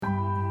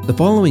The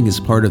following is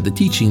part of the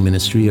teaching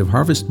ministry of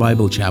Harvest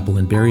Bible Chapel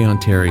in Barrie,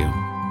 Ontario.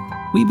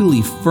 We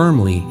believe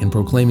firmly in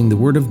proclaiming the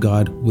Word of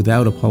God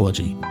without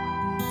apology.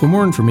 For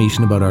more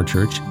information about our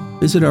church,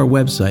 visit our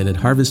website at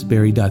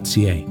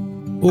harvestbarrie.ca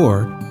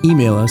or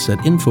email us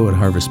at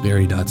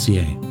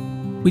info@harvestbarrie.ca.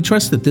 We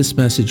trust that this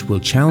message will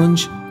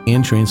challenge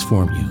and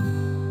transform you.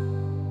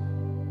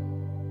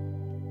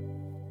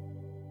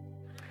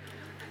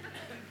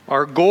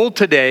 Our goal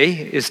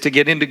today is to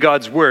get into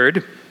God's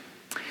Word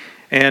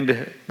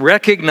and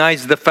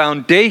recognize the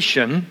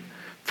foundation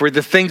for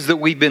the things that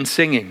we've been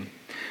singing.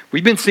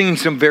 We've been singing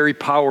some very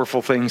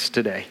powerful things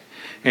today.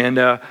 And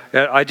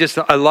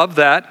I love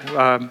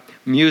that.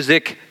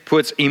 Music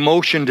puts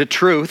emotion to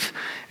truth.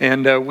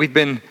 And we've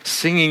been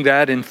singing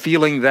that and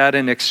feeling that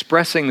and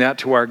expressing that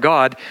to our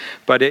God.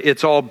 But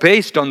it's all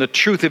based on the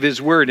truth of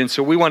His Word. And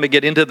so we want to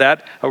get into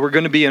that. We're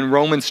going to be in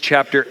Romans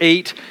chapter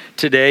 8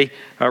 today.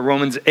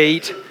 Romans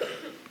 8,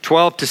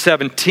 12 to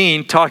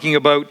 17, talking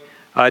about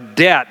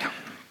debt.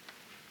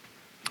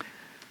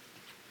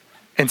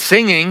 And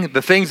singing,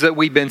 the things that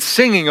we've been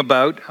singing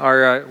about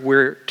are,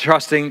 we're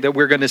trusting that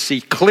we're going to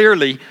see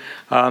clearly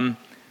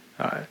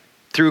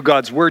through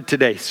God's Word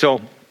today.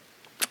 So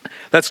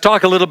let's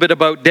talk a little bit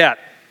about debt.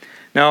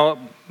 Now,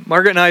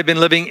 Margaret and I have been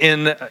living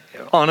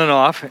on and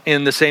off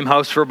in the same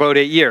house for about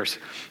 8 years.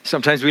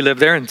 Sometimes we live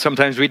there and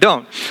sometimes we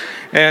don't.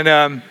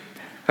 And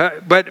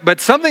but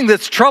something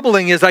that's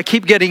troubling is I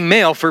keep getting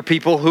mail for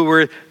people who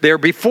were there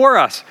before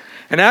us.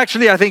 And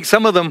actually, I think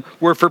some of them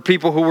were for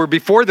people who were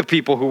before the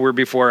people who were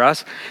before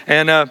us.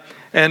 And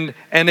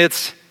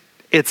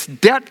it's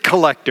debt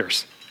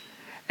collectors.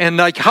 And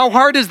like, how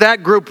hard is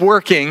that group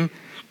working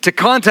to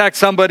contact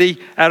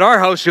somebody at our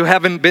house who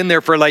haven't been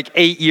there for like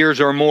 8 years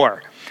or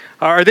more?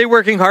 Are they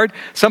working hard?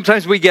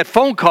 Sometimes we get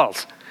phone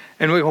calls.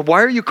 And we go,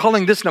 why are you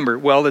calling this number?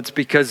 Well, it's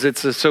because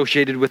it's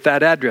associated with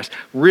that address.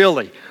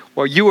 Really?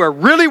 Well, you are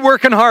really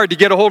working hard to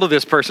get a hold of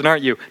this person,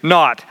 aren't you?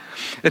 Not.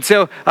 And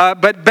so,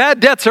 but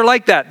bad debts are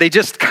like that. They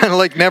just kind of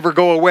like never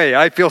go away.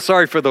 I feel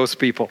sorry for those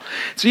people.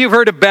 So you've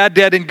heard of bad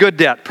debt and good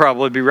debt,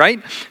 probably,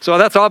 right? So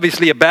that's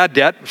obviously a bad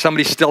debt.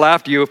 Somebody's still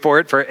after you for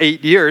it for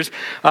 8 years.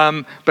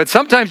 But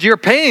sometimes you're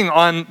paying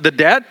on the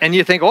debt and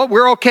you think, oh,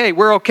 we're okay.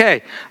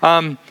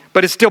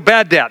 But it's still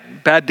bad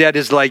debt. Bad debt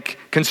is like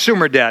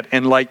consumer debt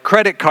and like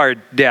credit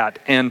card debt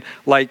and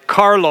like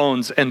car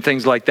loans and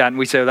things like that. And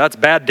we say, well, that's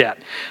bad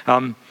debt.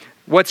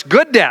 What's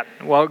good debt?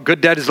 Well,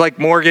 good debt is like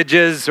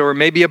mortgages or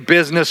maybe a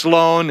business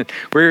loan.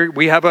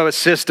 We have a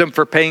system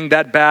for paying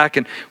that back,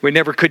 and we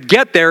never could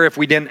get there if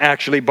we didn't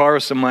actually borrow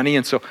some money.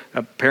 And so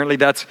apparently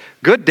that's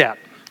good debt.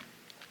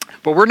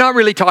 But we're not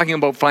really talking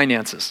about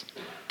finances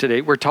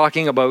today. We're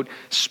talking about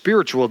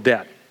spiritual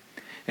debt.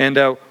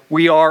 And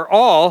we are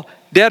all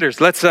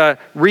debtors. Let's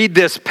read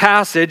this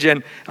passage,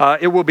 and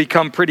it will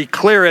become pretty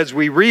clear as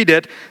we read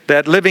it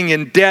that living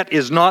in debt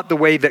is not the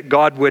way that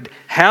God would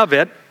have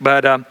it.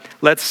 But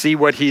let's see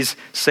what he's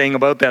saying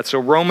about that. So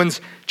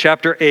Romans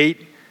chapter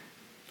 8,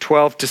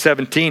 12 to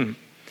 17.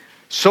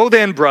 So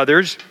then,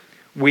 brothers,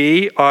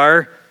 we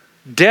are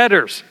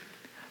debtors,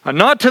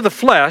 not to the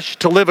flesh,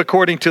 to live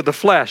according to the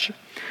flesh.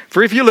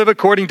 For if you live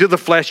according to the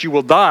flesh, you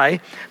will die.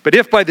 But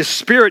if by the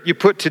Spirit you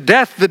put to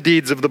death the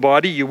deeds of the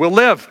body, you will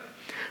live.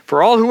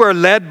 For all who are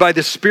led by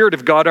the Spirit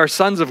of God are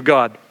sons of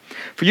God.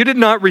 For you did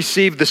not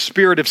receive the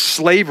spirit of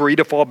slavery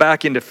to fall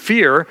back into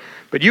fear,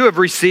 but you have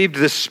received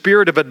the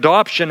spirit of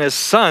adoption as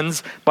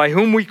sons, by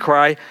whom we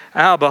cry,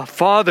 Abba,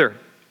 Father.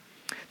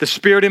 The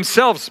Spirit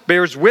himself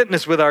bears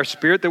witness with our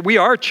spirit that we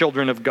are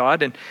children of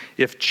God, and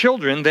if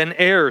children, then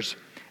heirs,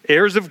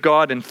 heirs of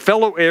God and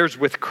fellow heirs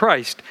with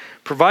Christ,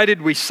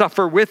 provided we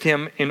suffer with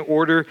him in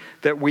order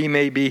that we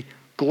may be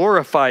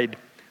glorified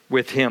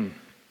with him.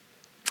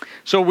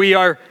 So we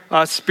are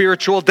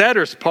spiritual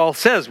debtors. Paul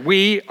says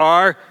we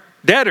are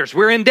debtors.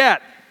 We're in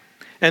debt.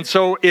 And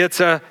so it's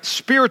a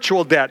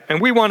spiritual debt.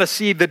 And we want to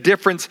see the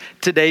difference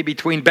today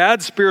between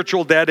bad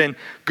spiritual debt and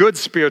good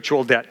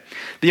spiritual debt.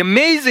 The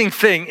amazing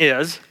thing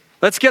is,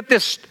 let's get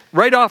this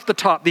right off the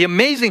top. The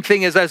amazing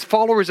thing is, as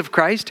followers of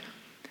Christ,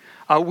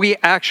 we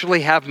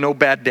actually have no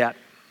bad debt.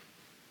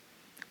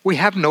 We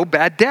have no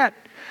bad debt.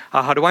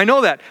 How do I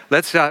know that?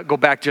 Let's go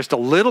back just a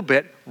little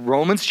bit.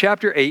 Romans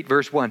chapter 8,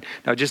 verse 1.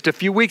 Now, just a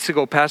few weeks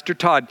ago, Pastor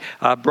Todd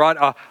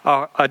brought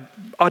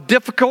a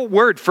difficult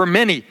word for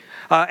many.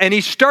 And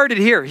he started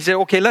here. He said,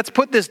 okay, let's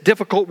put this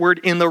difficult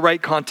word in the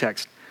right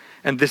context.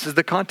 And this is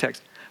the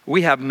context.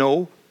 We have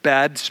no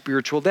bad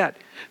spiritual debt.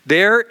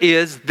 There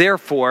is,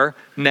 therefore,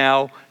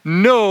 now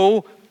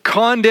no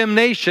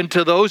condemnation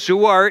to those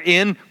who are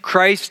in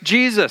Christ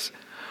Jesus.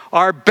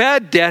 Our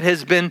bad debt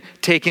has been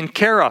taken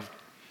care of.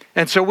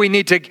 And so we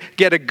need to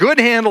get a good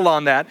handle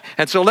on that.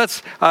 And so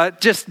let's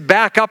just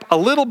back up a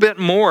little bit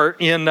more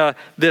in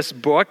this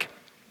book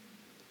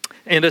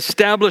and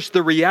establish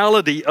the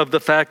reality of the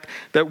fact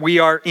that we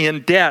are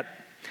in debt.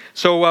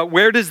 So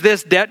where does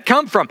this debt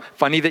come from?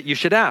 Funny that you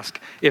should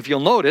ask. If you'll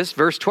notice,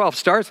 verse 12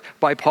 starts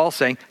by Paul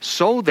saying,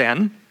 So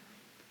then,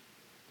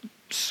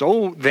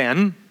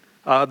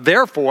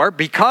 therefore,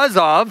 because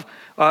of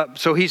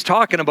So he's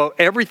talking about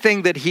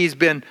everything that he's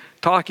been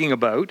talking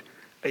about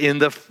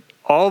in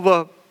all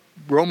the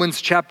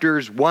Romans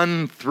chapters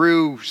 1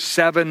 through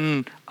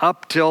 7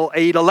 up till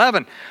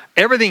 8:11.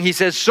 Everything he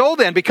says, so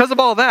then, because of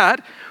all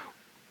that,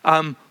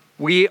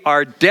 we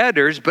are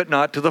debtors, but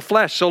not to the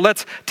flesh. So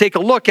let's take a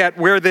look at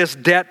where this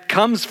debt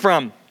comes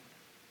from.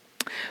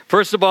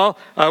 First of all,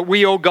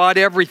 we owe God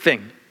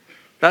everything.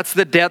 That's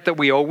the debt that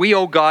we owe. We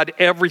owe God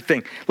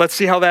everything. Let's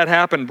see how that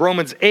happened.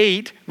 Romans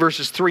 8,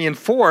 verses 3 and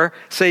 4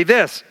 say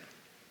this.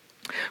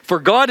 For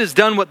God has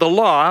done what the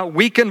law,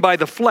 weakened by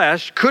the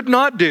flesh, could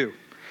not do.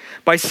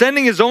 By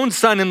sending his own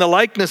Son in the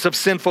likeness of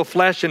sinful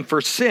flesh, and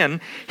for sin,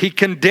 he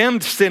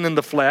condemned sin in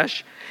the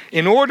flesh,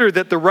 in order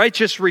that the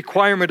righteous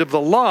requirement of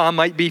the law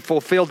might be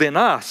fulfilled in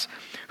us,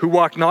 who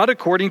walk not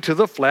according to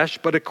the flesh,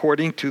 but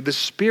according to the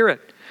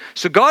Spirit.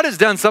 So God has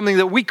done something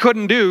that we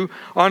couldn't do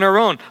on our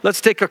own.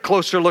 Let's take a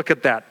closer look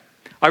at that.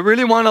 I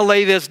really want to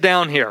lay this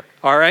down here,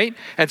 all right?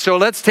 And so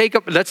let's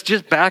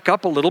just back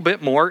up a little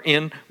bit more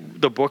in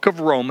the book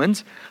of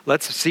Romans.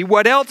 Let's see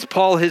what else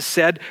Paul has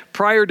said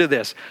prior to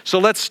this. So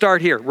let's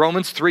start here,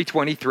 Romans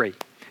 3:23.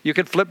 You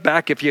can flip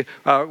back if you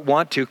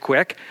want to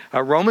quick.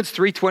 Romans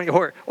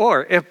 3:20,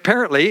 or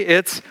apparently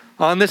it's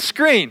on the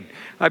screen.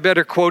 I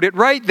better quote it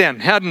right then,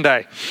 hadn't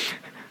I?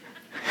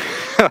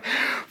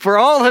 For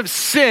all have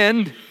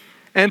sinned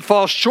and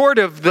fall short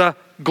of the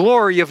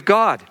glory of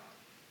God.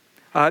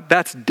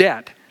 That's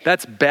debt.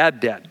 That's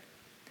bad debt.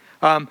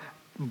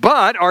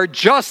 But are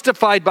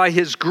justified by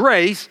his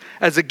grace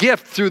as a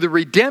gift through the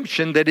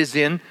redemption that is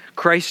in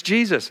Christ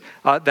Jesus.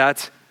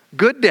 That's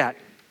good debt.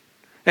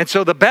 And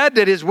so the bad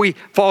debt is we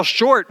fall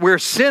short. We're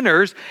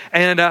sinners,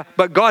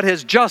 but God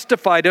has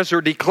justified us or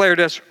declared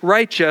us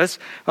righteous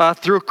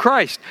through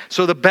Christ.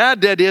 So the bad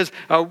debt is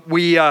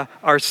we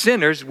are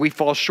sinners. We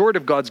fall short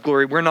of God's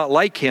glory. We're not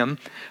like him.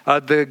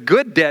 The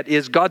good debt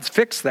is God's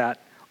fixed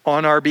that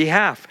on our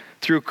behalf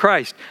through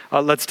Christ.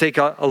 Let's take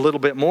a little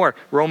bit more.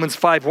 Romans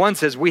 5:1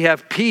 says we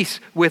have peace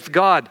with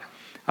God.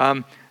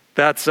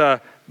 That's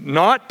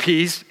not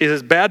peace, it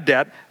is bad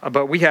debt,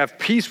 but we have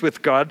peace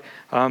with God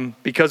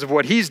because of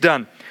what he's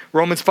done.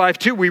 Romans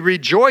 5:2, we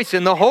rejoice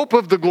in the hope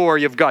of the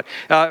glory of God.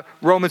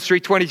 Romans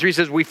 3:23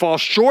 says we fall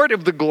short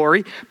of the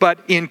glory, but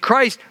in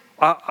Christ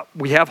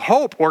we have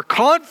hope or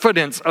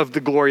confidence of the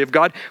glory of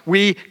God.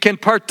 We can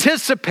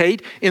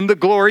participate in the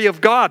glory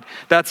of God.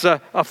 That's a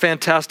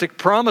fantastic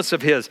promise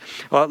of his.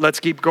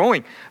 Let's keep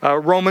going.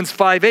 Romans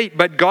 5:8,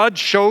 but God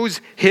shows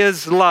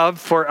his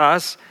love for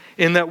us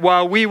in that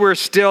while we were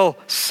still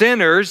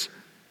sinners,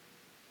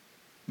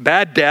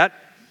 bad debt,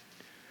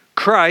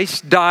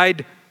 Christ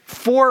died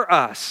for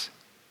us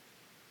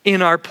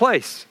in our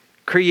place,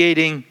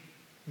 creating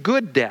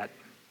good debt.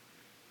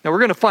 Now we're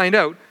going to find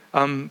out,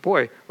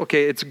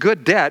 it's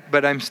good debt,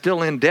 but I'm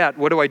still in debt.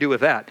 What do I do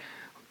with that?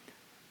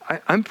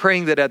 I'm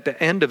praying that at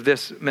the end of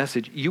this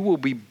message, you will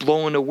be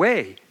blown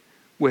away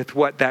with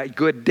what that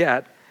good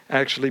debt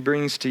actually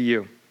brings to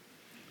you.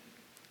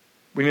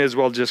 We may as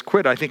well just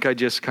quit. I think I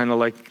just kind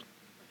of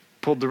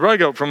pulled the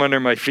rug out from under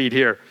my feet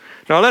here.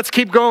 Now let's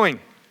keep going.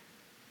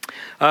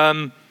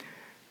 Romans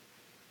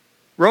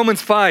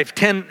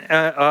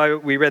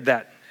 5:10, we read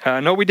that.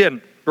 No, we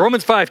didn't.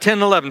 Romans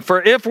 5:10-11.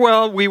 For if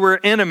while we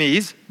were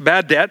enemies,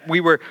 bad debt, we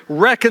were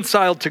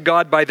reconciled to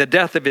God by the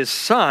death of his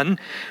Son,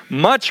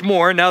 much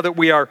more, now that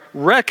we are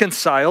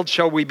reconciled,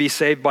 shall we be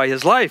saved by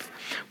his life.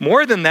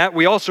 More than that,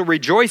 we also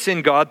rejoice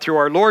in God through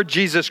our Lord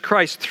Jesus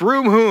Christ,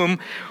 through whom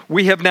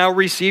we have now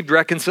received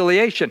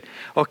reconciliation.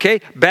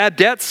 Okay, bad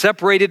debt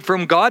separated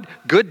from God,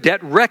 good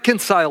debt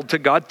reconciled to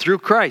God through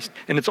Christ.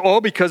 And it's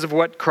all because of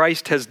what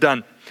Christ has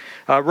done.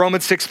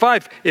 Romans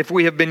 6:5, if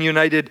we have been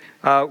united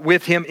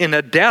with him in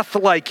a death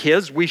like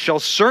his, we shall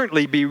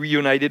certainly be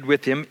reunited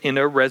with him in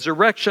a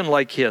resurrection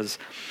like his.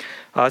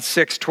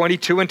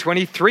 6:22 and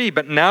 23,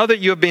 but now that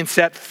you have been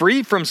set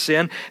free from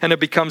sin and have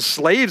become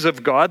slaves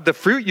of God, the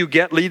fruit you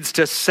get leads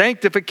to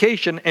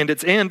sanctification and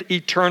its end,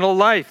 eternal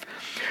life.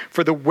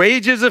 For the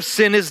wages of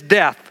sin is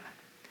death,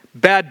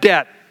 bad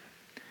debt.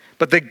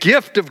 But the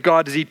gift of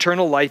God is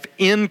eternal life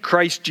in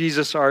Christ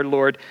Jesus our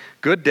Lord.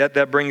 Good debt.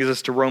 That brings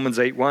us to Romans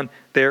 8:1.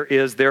 There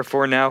is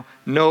therefore now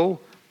no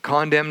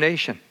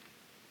condemnation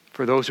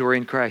for those who are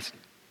in Christ.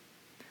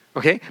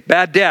 Okay?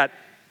 Bad debt.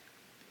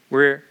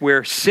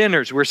 We're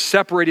sinners. We're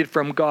separated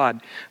from God.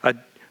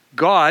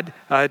 God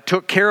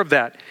took care of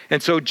that.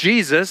 And so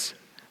Jesus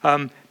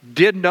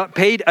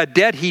paid a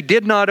debt he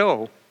did not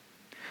owe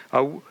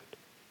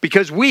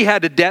because we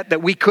had a debt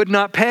that we could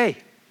not pay.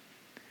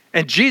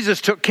 And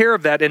Jesus took care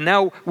of that, and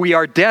now we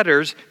are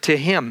debtors to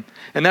him.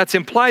 And that's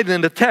implied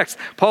in the text.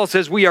 Paul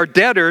says we are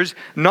debtors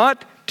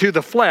not to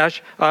the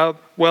flesh.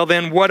 Well,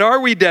 then what are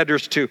we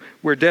debtors to?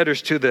 We're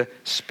debtors to the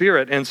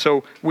Spirit, and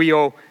so we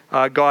owe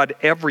God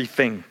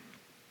everything.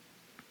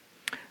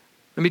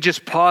 Let me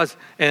just pause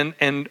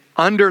and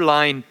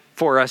underline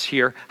for us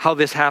here how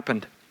this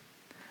happened.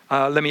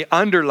 Let me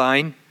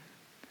underline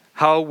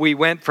how we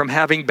went from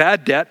having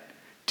bad debt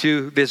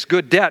to this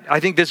good debt. I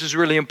think this is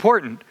really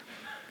important.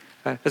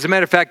 As a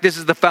matter of fact, this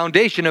is the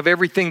foundation of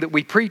everything that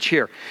we preach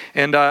here.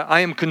 And I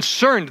am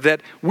concerned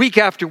that week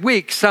after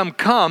week, some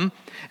come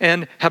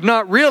and have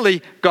not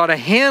really got a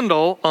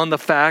handle on the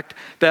fact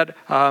that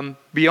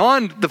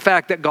beyond the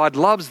fact that God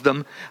loves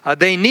them,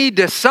 they need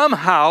to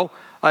somehow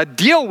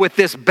deal with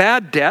this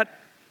bad debt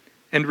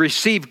and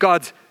receive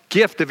God's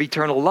gift of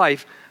eternal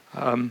life,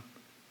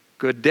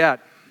 good debt.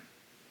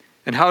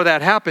 And how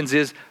that happens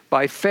is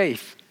by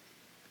faith.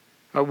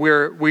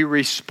 Where we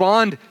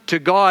respond to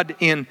God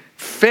in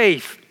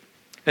faith.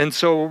 And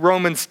so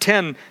Romans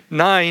 10,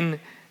 9,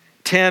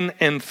 10,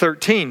 and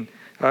 13.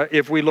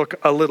 If we look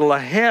a little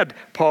ahead,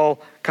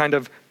 Paul kind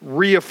of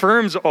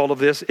reaffirms all of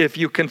this. If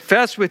you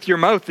confess with your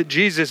mouth that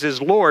Jesus is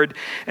Lord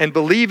and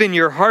believe in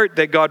your heart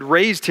that God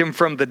raised him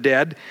from the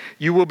dead,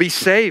 you will be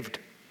saved.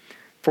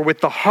 For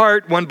with the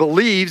heart one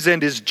believes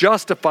and is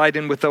justified,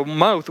 and with the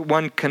mouth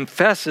one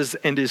confesses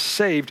and is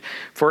saved.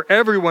 For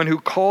everyone who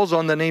calls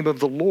on the name of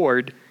the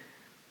Lord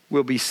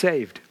will be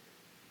saved.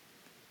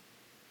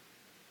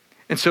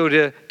 And so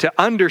to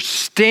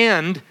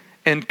understand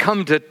and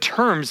come to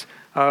terms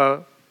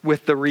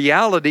with the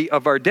reality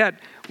of our debt,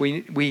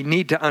 we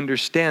need to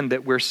understand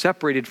that we're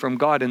separated from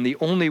God, and the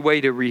only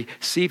way to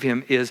receive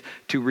him is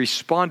to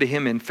respond to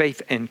him in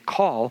faith and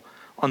call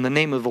on the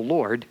name of the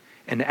Lord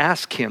and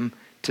ask him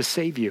to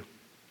save you.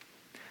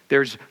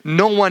 There's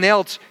no one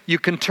else you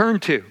can turn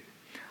to.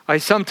 I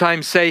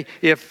sometimes say,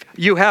 if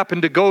you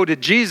happen to go to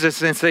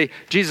Jesus and say,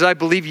 Jesus, I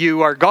believe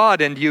you are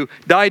God and you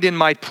died in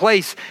my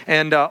place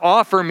and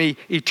offer me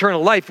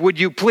eternal life, would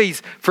you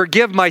please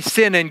forgive my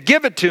sin and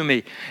give it to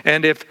me?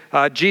 And if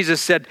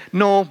Jesus said,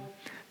 no,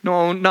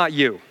 not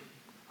you.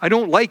 I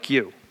don't like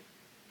you.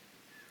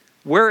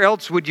 Where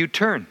else would you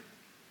turn?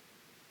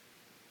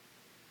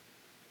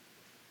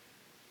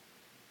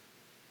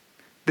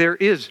 There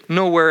is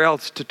nowhere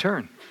else to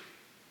turn.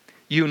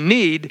 You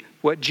need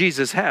what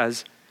Jesus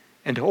has,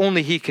 and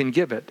only he can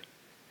give it.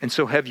 And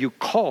so have you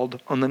called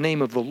on the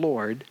name of the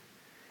Lord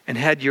and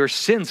had your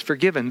sins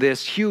forgiven?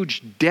 This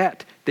huge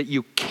debt that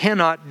you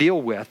cannot deal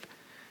with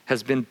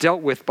has been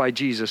dealt with by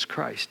Jesus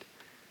Christ.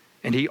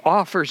 And he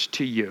offers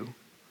to you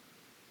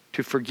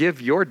to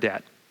forgive your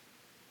debt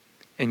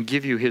and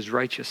give you his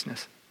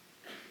righteousness.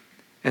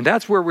 And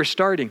that's where we're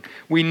starting.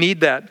 We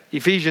need that.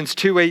 Ephesians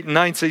 2, 8, and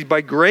 9 says,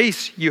 by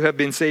grace you have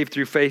been saved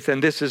through faith,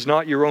 and this is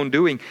not your own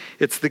doing.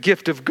 It's the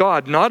gift of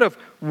God, not of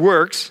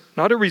works,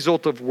 not a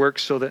result of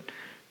works, so that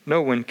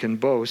no one can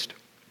boast.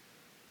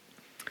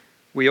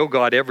 We owe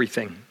God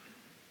everything.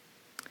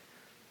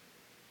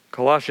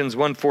 Colossians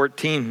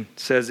 1:14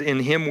 says,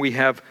 in him we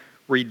have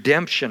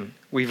redemption.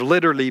 We've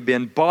literally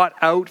been bought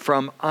out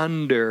from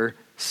under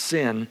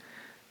sin.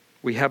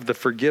 We have the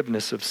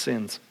forgiveness of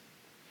sins.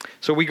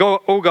 So we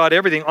owe God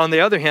everything. On the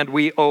other hand,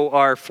 we owe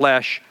our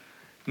flesh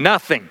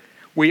nothing.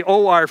 We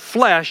owe our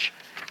flesh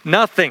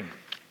nothing.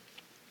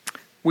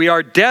 We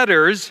are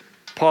debtors,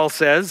 Paul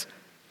says,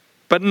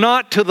 but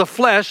not to the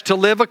flesh, to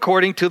live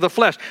according to the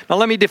flesh. Now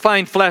let me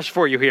define flesh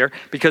for you here,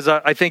 because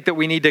I think that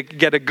we need to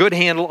get a good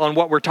handle on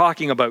what we're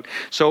talking about.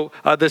 So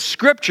the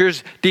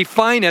scriptures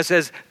define us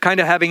as kind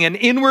of having an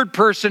inward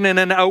person and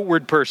an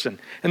outward person.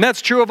 And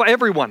that's true of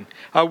everyone.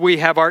 We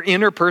have our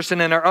inner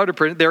person and our outer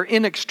person. They're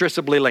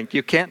inextricably linked.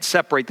 You can't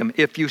separate them.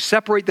 If you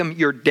separate them,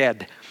 you're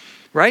dead.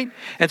 Right?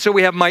 And so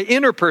we have my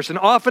inner person.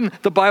 Often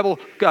the Bible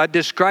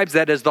describes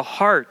that as the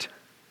heart.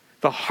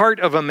 The heart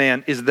of a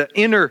man is the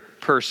inner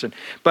person.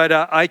 But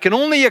I can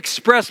only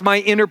express my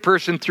inner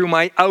person through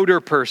my outer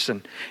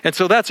person. And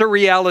so that's a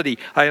reality.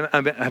 I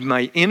have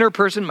my inner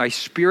person, my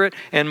spirit,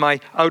 and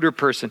my outer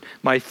person,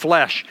 my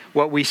flesh,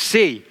 what we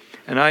see.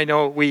 And I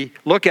know we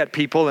look at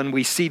people and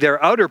we see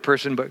their outer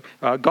person, but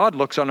God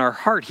looks on our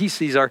heart. He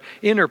sees our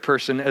inner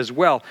person as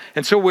well.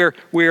 And so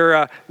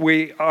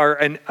we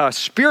are a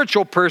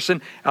spiritual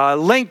person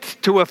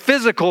linked to a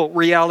physical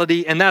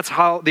reality, and that's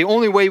how the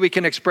only way we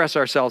can express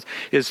ourselves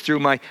is through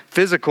my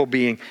physical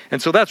being.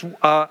 And so that's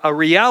a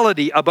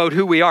reality about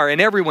who we are,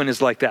 and everyone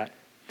is like that.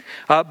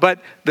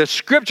 But the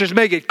scriptures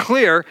make it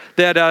clear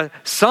that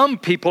some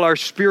people are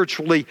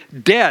spiritually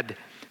dead.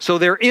 So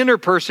their inner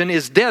person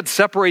is dead,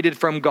 separated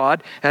from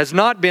God, has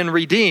not been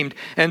redeemed.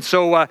 And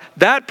so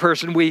that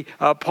person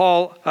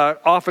Paul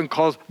often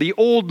calls the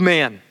old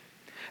man,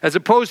 as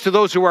opposed to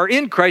those who are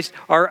in Christ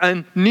are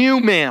a new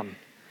man.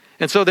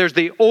 And so there's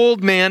the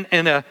old man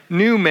and a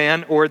new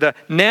man, or the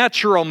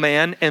natural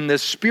man and the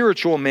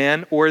spiritual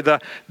man, or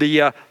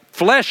the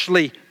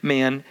fleshly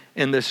man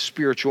and the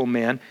spiritual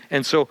man.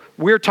 And so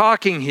we're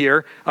talking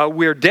here,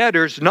 we're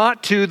debtors,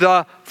 not to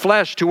the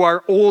flesh, to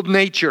our old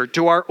nature,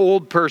 to our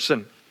old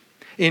person.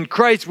 In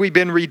Christ, we've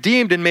been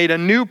redeemed and made a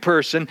new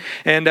person,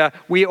 and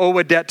we owe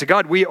a debt to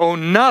God. We owe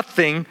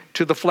nothing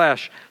to the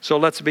flesh. So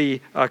let's be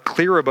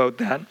clear about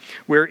that.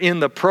 We're in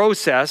the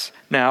process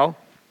now.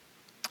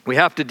 We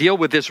have to deal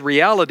with this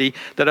reality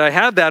that I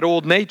have that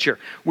old nature.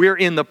 We're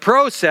in the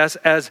process,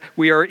 as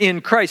we are in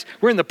Christ,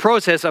 we're in the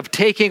process of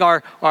taking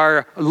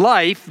our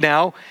life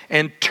now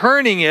and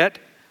turning it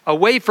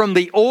away from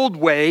the old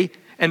way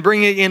and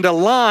bringing it into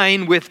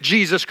line with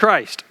Jesus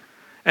Christ.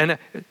 And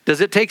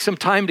does it take some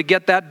time to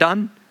get that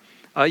done?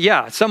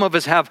 some of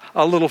us have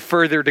a little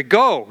further to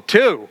go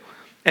too.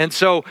 And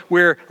so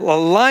we're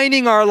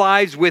aligning our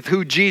lives with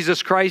who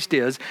Jesus Christ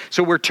is.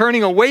 So we're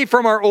turning away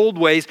from our old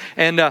ways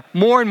and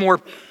more and more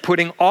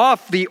putting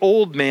off the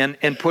old man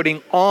and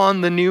putting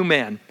on the new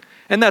man.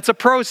 And that's a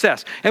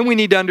process. And we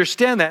need to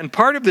understand that. And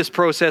part of this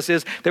process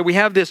is that we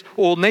have this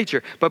old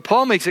nature. But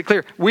Paul makes it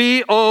clear,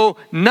 we owe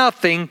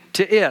nothing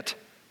to it.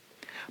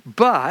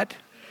 But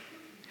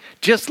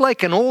just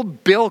like an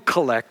old bill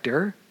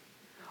collector,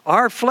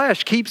 our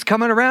flesh keeps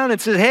coming around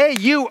and says, hey,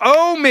 you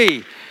owe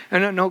me.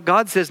 And no,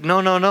 God says,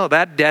 no,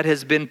 that debt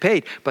has been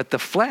paid. But the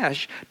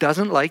flesh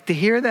doesn't like to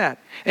hear that.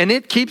 And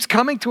it keeps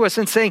coming to us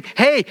and saying,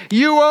 hey,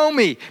 you owe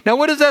me. Now,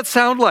 what does that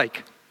sound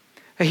like?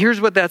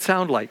 Here's what that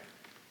sounds like.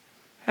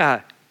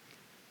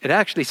 It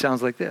actually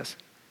sounds like this.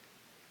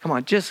 Come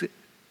on, just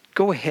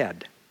go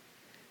ahead.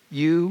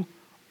 You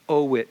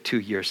owe it to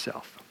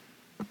yourself.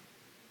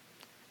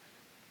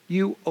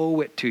 You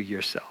owe it to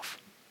yourself.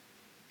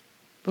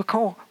 Look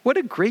what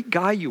a great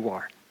guy you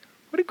are.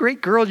 What a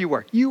great girl you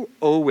are. You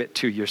owe it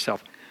to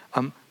yourself.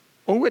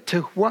 Owe it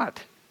to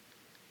what?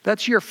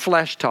 That's your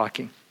flesh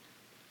talking.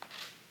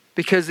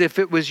 Because if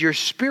it was your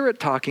spirit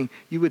talking,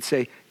 you would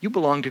say, you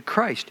belong to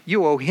Christ.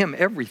 You owe him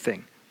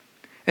everything.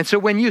 And so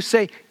when you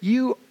say,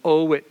 you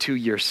owe it to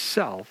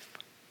yourself,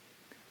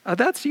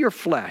 that's your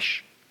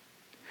flesh.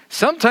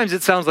 Sometimes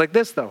it sounds like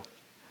this, though.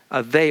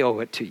 They owe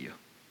it to you.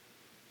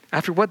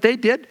 After what they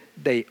did,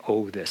 they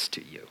owe this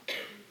to you.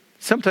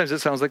 Sometimes it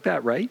sounds like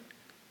that, right?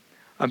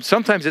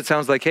 Sometimes it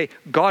sounds like, hey,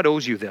 God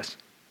owes you this.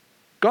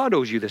 God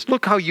owes you this.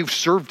 Look how you've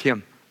served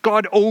him.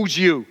 God owes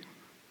you.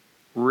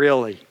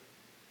 Really?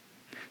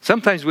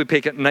 Sometimes we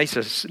take a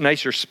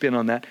nicer spin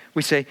on that.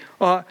 We say,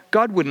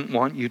 God wouldn't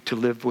want you to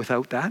live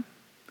without that.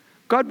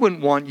 God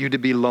wouldn't want you to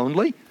be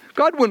lonely.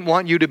 God wouldn't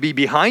want you to be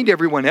behind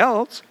everyone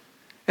else.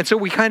 And so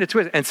we kind of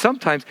twist. And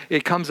sometimes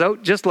it comes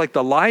out just like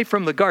the lie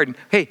from the garden.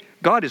 Hey,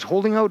 God is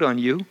holding out on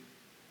you.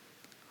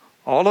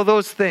 All of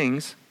those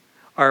things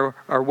are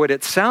what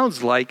it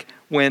sounds like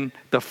when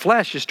the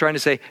flesh is trying to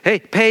say, hey,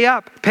 pay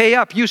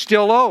up, you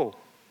still owe.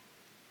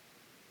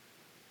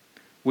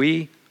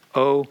 We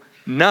owe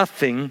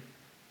nothing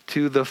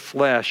to the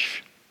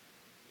flesh.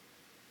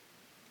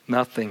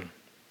 Nothing.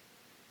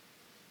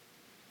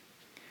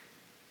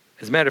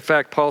 As a matter of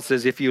fact, Paul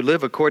says, if you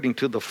live according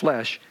to the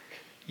flesh,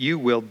 you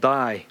will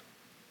die.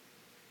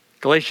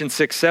 Galatians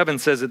 6:7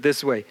 says it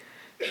this way,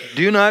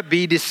 do not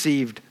be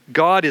deceived.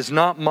 God is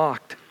not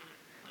mocked.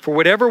 For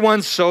whatever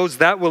one sows,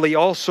 that will he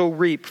also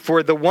reap.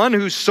 For the one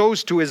who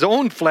sows to his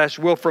own flesh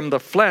will from the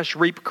flesh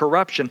reap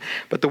corruption,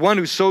 but the one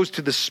who sows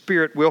to the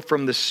Spirit will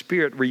from the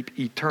Spirit reap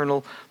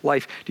eternal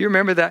life. Do you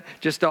remember that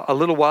just a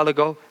little while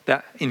ago,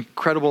 that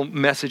incredible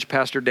message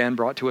Pastor Dan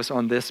brought to us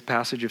on this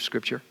passage of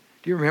Scripture?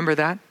 Do you remember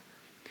that?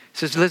 He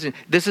says, listen,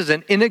 this is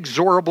an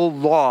inexorable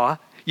law.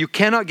 You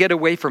cannot get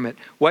away from it.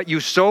 What you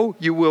sow,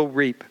 you will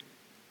reap.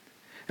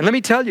 And let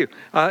me tell you,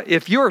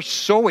 if you're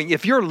sowing,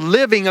 if you're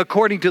living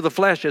according to the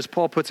flesh, as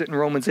Paul puts it in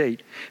Romans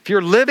 8, if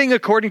you're living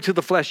according to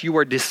the flesh, you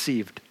are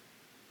deceived.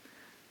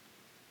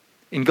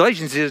 In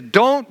Galatians it says,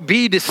 don't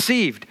be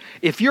deceived.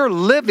 If you're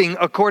living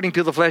according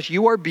to the flesh,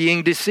 you are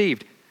being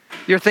deceived.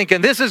 You're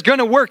thinking, this is going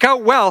to work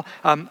out well.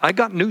 I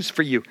got news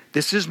for you.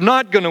 This is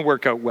not going to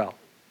work out well.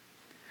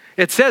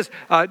 It says,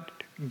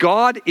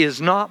 God is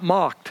not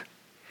mocked.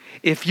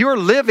 If you're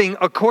living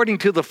according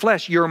to the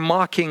flesh, you're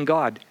mocking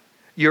God.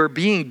 You're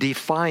being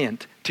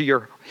defiant to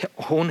your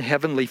own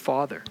heavenly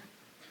Father.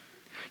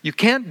 You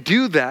can't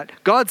do that.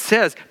 God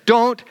says,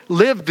 don't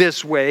live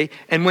this way.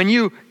 And when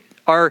you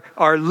are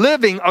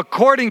living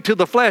according to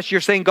the flesh,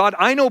 you're saying, God,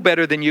 I know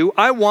better than you.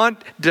 I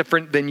want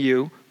different than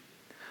you.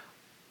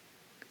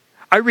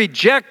 I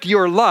reject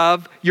your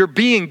love. You're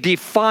being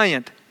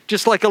defiant,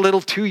 just like a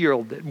little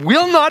 2-year-old that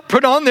will not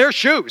put on their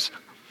shoes.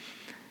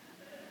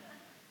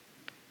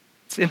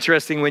 It's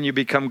interesting when you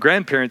become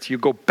grandparents, you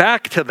go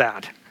back to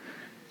that.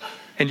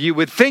 And you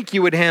would think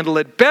you would handle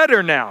it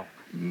better now.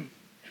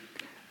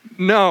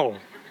 No.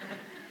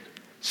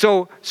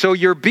 So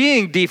you're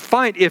being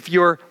defined if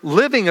you're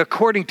living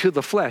according to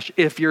the flesh,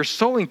 if you're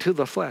sowing to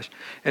the flesh.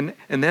 And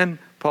then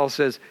Paul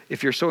says,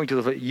 if you're sowing to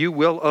the flesh, you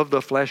will of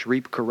the flesh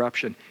reap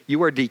corruption.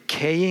 You are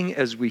decaying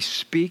as we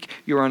speak.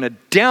 You're on a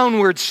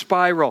downward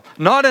spiral,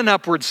 not an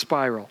upward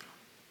spiral.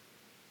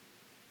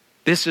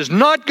 This is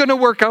not going to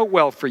work out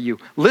well for you.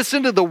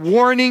 Listen to the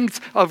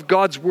warnings of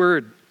God's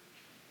word.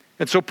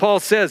 And so Paul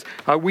says,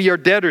 we are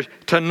debtors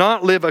to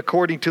not live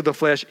according to the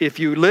flesh. If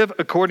you live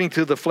according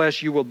to the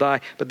flesh, you will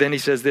die. But then he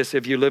says this,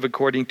 if you live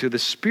according to the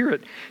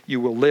Spirit, you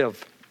will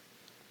live.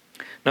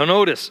 Now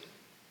notice,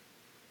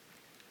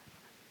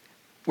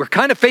 we're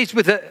kind of faced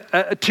with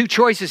two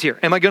choices here.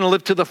 Am I going to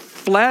live to the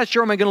flesh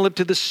or am I going to live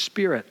to the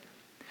Spirit?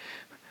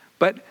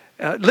 But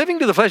living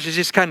to the flesh is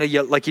just kind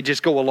of like you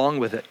just go along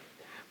with it.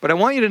 But I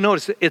want you to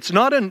notice, it's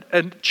not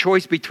a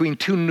choice between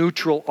two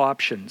neutral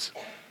options.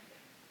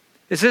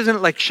 This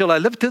isn't like, shall I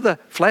live to the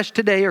flesh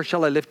today or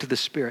shall I live to the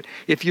Spirit?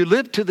 If you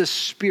live to the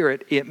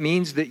Spirit, it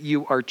means that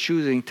you are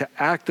choosing to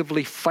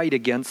actively fight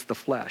against the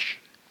flesh.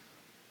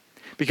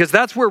 because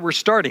that's where we're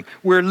starting.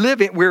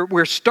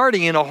 We're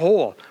starting in a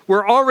hole.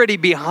 We're already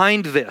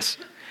behind this.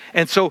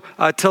 And so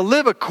to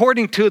live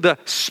according to the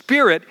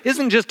Spirit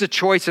isn't just a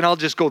choice and I'll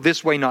just go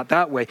this way, not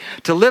that way.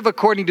 To live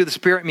according to the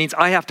Spirit means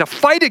I have to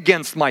fight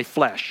against my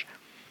flesh.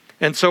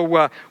 And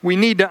so we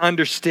need to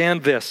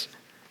understand this.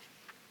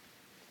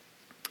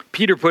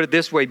 Peter put it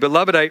this way,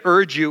 "Beloved, I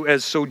urge you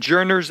as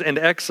sojourners and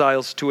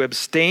exiles to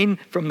abstain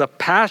from the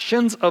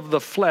passions of the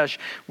flesh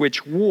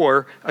which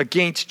war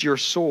against your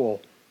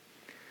soul."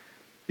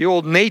 The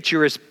old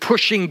nature is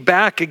pushing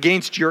back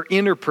against your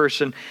inner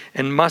person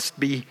and must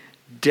be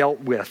dealt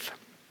with.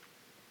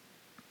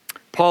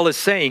 Paul is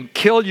saying,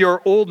 kill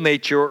your old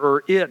nature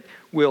or it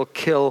will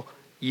kill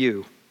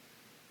you.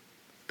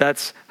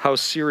 That's how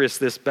serious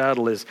this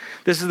battle is.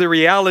 This is the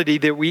reality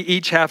that we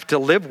each have to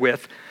live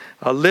with.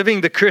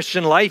 Living the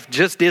Christian life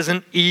just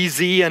isn't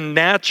easy and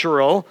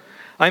natural.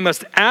 I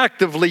must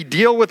actively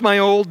deal with my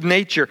old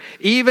nature,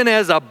 even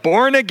as a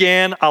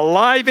born-again,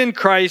 alive in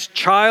Christ,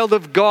 child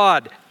of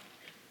God.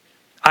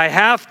 I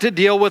have to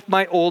deal with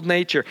my old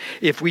nature.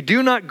 If we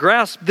do not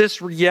grasp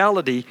this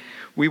reality,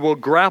 we will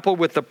grapple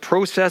with the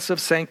process of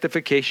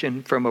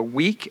sanctification from a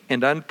weak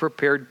and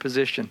unprepared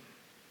position.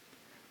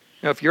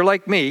 Now, if you're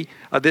like me,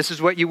 this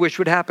is what you wish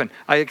would happen.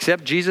 I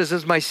accept Jesus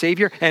as my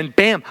Savior, and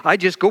bam, I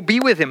just go be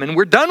with Him, and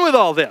we're done with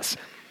all this.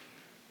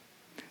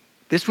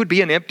 This would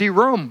be an empty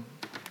room.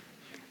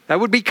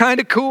 That would be kind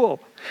of cool.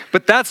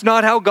 But that's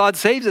not how God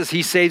saves us.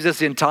 He saves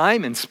us in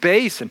time and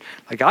space. And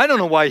I don't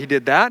know why He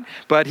did that,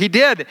 but He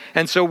did.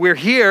 And so we're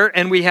here,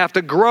 and we have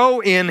to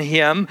grow in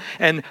Him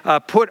and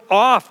put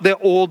off the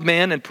old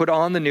man and put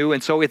on the new.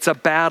 And so it's a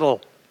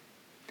battle.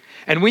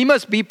 And we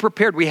must be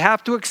prepared. We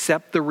have to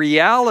accept the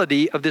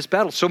reality of this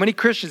battle. So many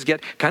Christians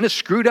get kind of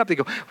screwed up. They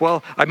go,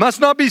 well, I must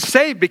not be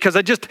saved because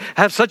I just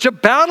have such a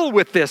battle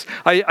with this.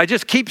 I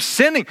just keep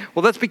sinning.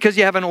 Well, that's because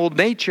you have an old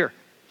nature.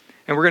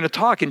 And we're going to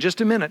talk in just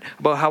a minute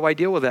about how I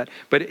deal with that.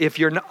 But if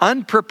you're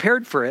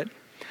unprepared for it,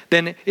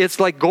 then it's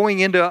like going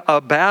into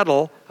a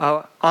battle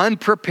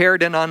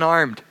unprepared and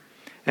unarmed.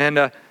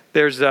 And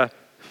let's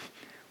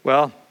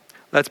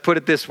put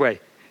it this way.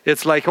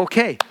 It's like,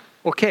 okay,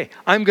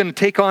 I'm going to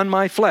take on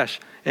my flesh.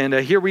 And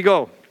here we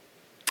go.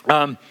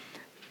 I'm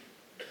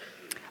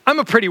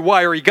a pretty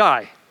wiry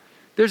guy.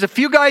 There's a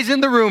few guys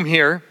in the room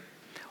here,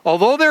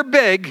 although they're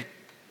big,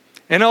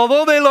 and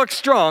although they look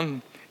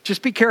strong,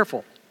 just be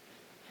careful.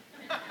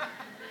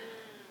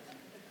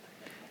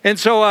 And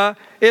so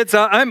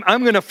I'm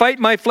going to fight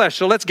my flesh,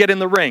 so let's get in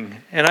the ring.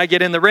 And I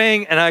get in the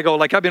ring, and I go,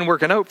 like I've been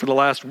working out for the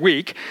last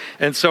week.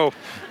 And so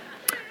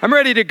I'm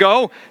ready to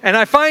go. And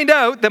I find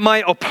out that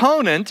my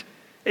opponent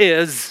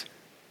is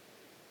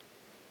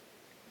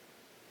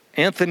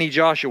Anthony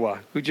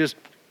Joshua, who just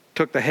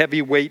took the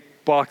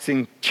heavyweight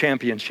boxing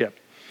championship.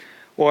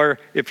 Or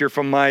if you're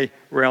from my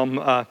realm,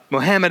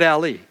 Muhammad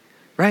Ali,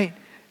 right?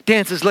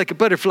 Dances like a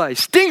butterfly,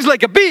 stings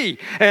like a bee.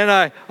 And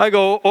I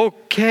go,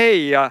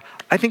 okay,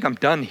 I think I'm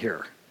done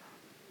here.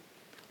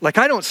 Like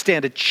I don't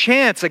stand a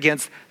chance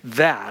against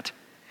that.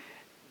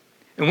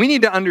 And we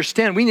need to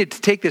understand, we need to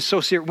take this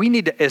so serious. We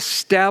need to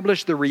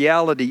establish the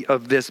reality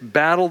of this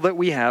battle that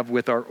we have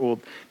with our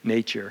old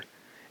nature.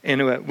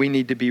 And we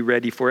need to be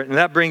ready for it. And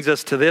that brings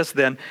us to this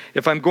then.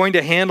 If I'm going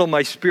to handle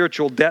my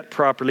spiritual debt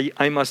properly,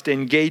 I must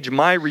engage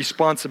my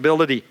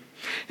responsibility.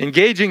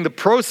 Engaging the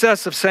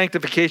process of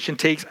sanctification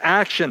takes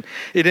action.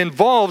 It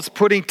involves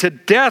putting to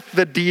death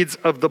the deeds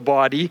of the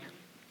body.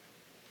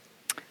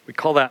 We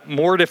call that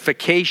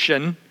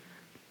mortification,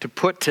 to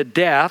put to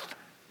death,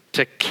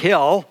 to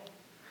kill.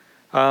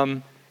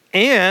 And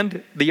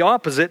the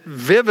opposite,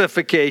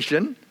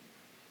 vivification,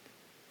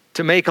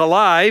 to make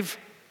alive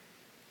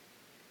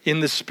in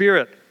the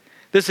Spirit.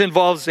 This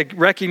involves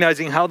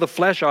recognizing how the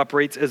flesh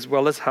operates as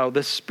well as how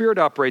the Spirit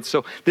operates.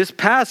 So this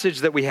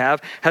passage that we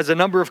have has a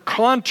number of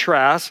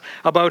contrasts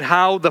about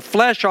how the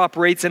flesh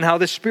operates and how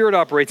the Spirit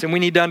operates. And we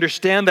need to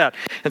understand that.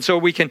 And so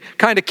we can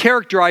kind of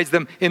characterize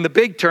them in the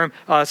big term,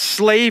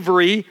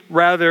 slavery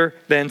rather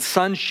than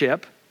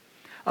sonship,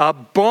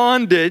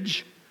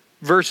 bondage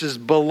versus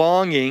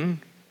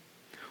belonging,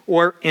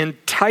 or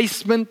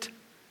enticement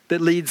that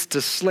leads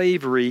to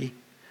slavery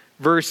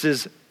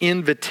versus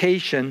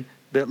invitation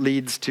that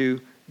leads to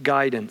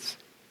guidance.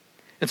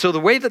 And so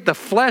the way that the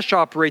flesh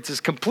operates is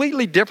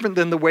completely different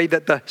than the way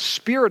that the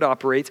Spirit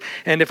operates.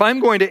 And if I'm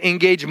going to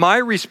engage my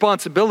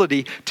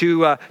responsibility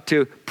to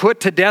put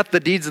to death the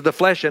deeds of the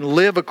flesh and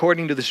live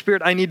according to the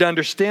Spirit, I need to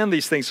understand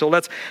these things. So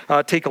let's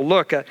take a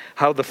look at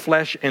how the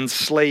flesh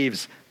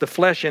enslaves. The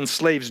flesh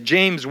enslaves.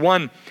 James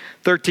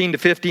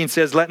 1:13-15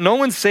 says, "Let no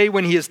one say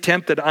when he is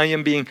tempted, I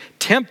am being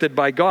tempted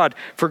by God.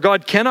 For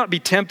God cannot be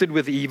tempted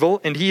with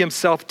evil, and He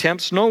Himself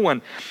tempts no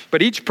one.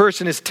 But each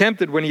person is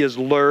tempted when he is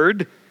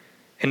lured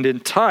and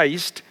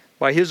enticed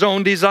by his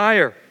own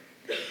desire.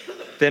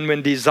 Then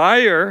when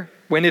desire,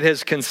 when it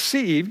has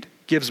conceived,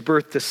 gives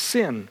birth to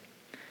sin.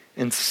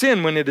 And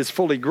sin, when it is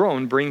fully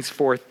grown, brings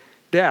forth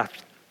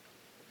death."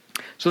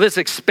 So this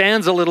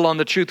expands a little on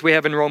the truth we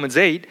have in Romans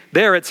 8.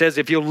 There it says,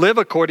 if you live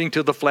according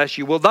to the flesh,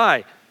 you will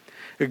die.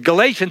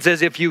 Galatians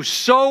says, if you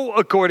sow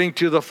according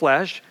to the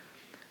flesh,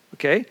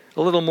 okay,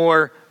 a little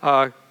more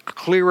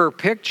clearer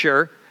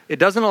picture, it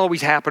doesn't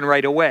always happen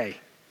right away,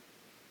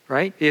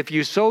 right? If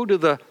you sow to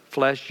the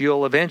flesh,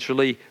 you'll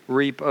eventually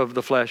reap of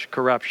the flesh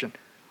corruption.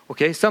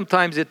 Okay,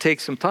 sometimes it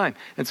takes some time.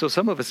 And so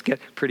some of us get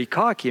pretty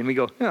cocky and we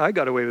go, yeah, I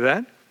got away with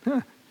that.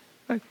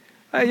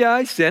 Yeah,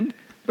 I sinned,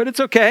 but it's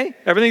okay.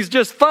 Everything's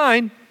just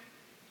fine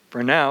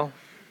for now.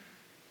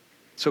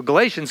 So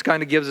Galatians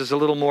kind of gives us a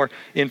little more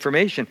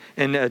information.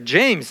 And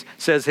James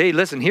says, hey,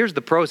 listen, here's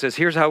the process.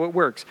 Here's how it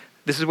works.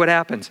 This is what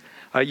happens.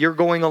 You're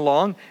going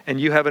along and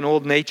you have an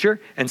old nature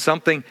and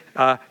something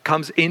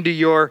comes into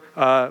your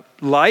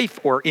life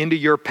or into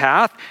your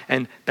path.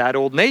 And that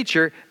old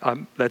nature,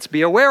 let's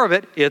be aware of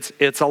it.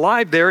 It's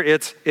alive there.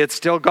 It's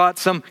still got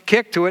some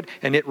kick to it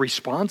and it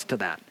responds to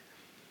that.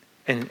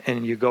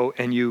 And you go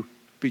and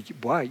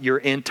you're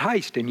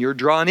enticed and you're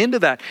drawn into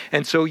that.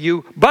 And so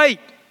you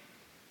bite.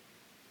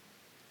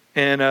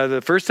 And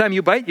the first time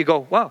you bite, you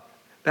go, wow,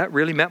 that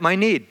really met my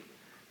need.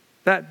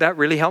 That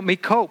really helped me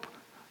cope.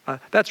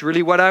 That's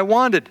really what I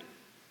wanted.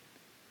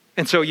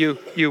 And so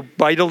you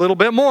bite a little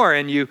bit more,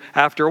 and you,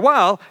 after a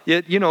while,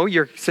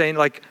 you're saying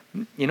like,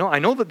 I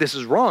know that this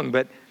is wrong,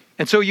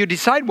 and so you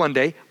decide one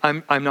day,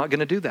 I'm not going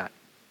to do that.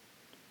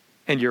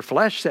 And your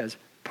flesh says,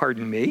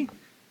 pardon me?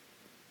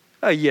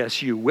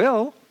 Yes, you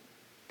will.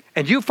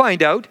 And you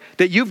find out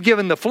that you've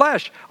given the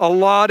flesh a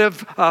lot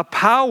of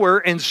power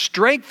and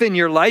strength in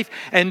your life,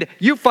 and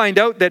you find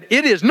out that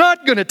it is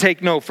not going to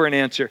take no for an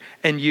answer,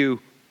 and you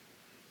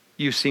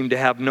seem to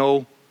have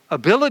no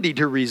ability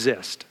to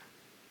resist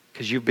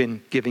because you've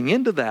been giving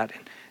into that.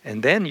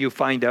 And then you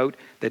find out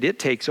that it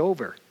takes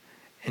over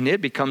and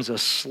it becomes a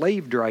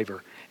slave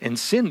driver, and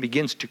sin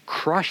begins to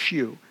crush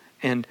you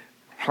and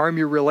harm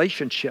your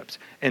relationships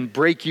and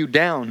break you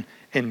down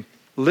and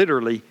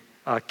literally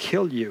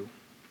kill you.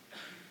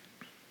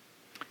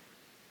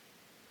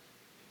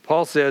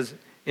 Paul says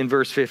in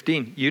verse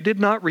 15, you did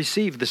not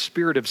receive the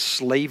spirit of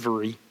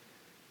slavery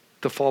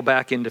to fall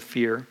back into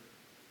fear.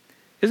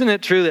 Isn't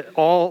it true that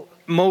all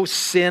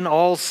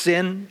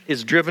sin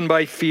is driven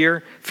by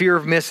fear? Fear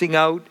of missing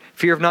out,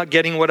 fear of not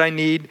getting what I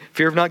need,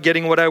 fear of not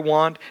getting what I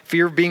want,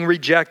 fear of being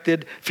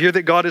rejected, fear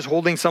that God is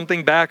holding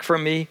something back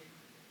from me.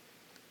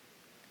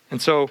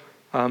 And so,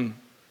 now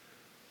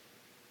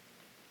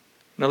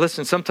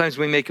listen, sometimes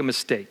we make a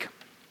mistake.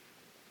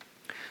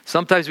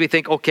 Sometimes we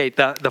think, okay,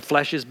 the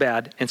flesh is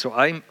bad, and so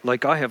I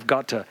have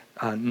got to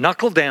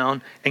knuckle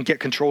down and get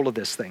control of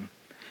this thing.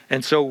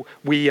 And so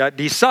we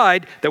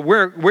decide that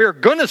we're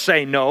going to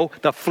say no.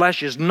 The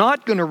flesh is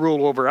not going to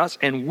rule over us,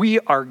 and we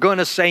are going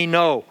to say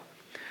no.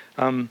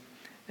 And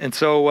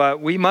so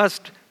we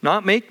must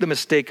not make the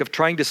mistake of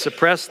trying to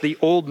suppress the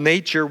old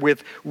nature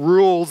with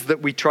rules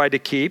that we try to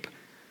keep,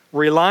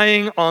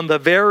 relying on the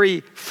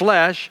very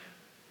flesh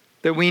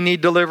that we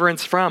need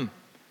deliverance from.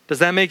 Does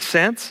that make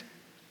sense?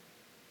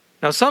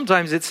 Now,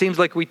 sometimes it seems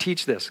like we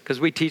teach this because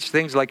we teach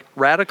things like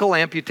radical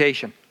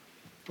amputation,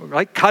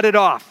 right? Cut it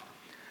off.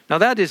 Now,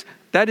 that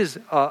is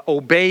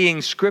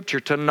obeying Scripture,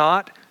 to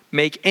not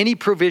make any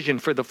provision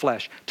for the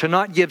flesh, to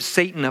not give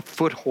Satan a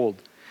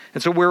foothold.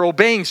 And so we're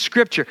obeying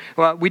Scripture.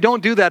 Well, we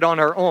don't do that on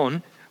our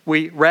own.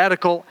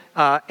 Radical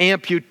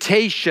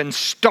amputation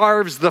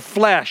starves the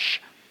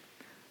flesh.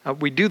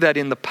 We do that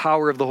in the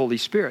power of the Holy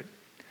Spirit.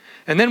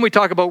 And then we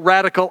talk about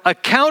radical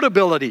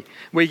accountability.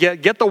 We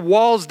get the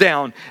walls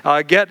down,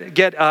 get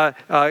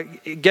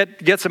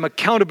some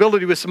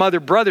accountability with some other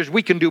brothers.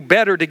 We can do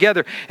better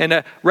together.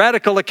 And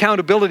radical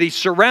accountability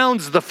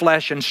surrounds the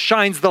flesh and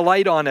shines the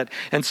light on it.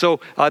 And so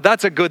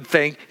that's a good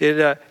thing.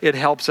 It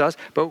helps us.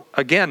 But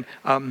again,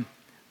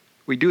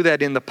 we do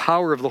that in the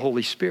power of the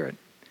Holy Spirit.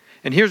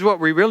 And here's what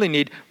we really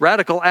need.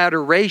 Radical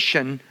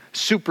adoration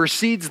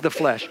supersedes the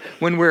flesh.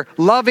 When we're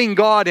loving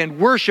God and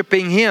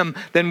worshiping Him,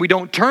 then we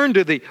don't turn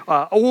to the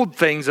old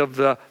things of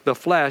the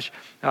flesh.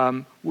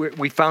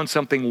 We found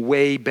something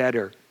way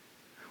better.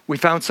 We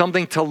found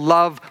something to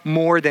love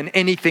more than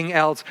anything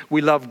else.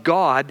 We love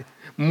God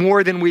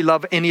more than we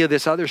love any of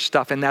this other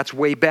stuff, and that's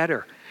way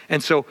better.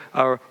 And so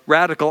our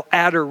radical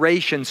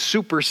adoration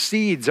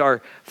supersedes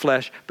our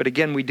flesh. But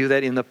again, we do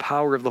that in the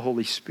power of the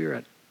Holy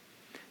Spirit.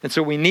 And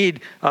so we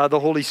need the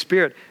Holy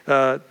Spirit.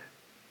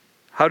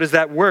 How does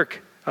that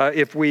work?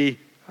 If we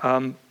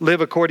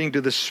live according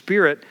to the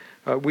Spirit,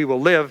 we will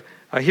live.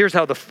 Here's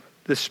how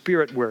the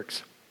Spirit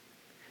works.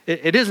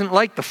 It isn't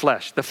like the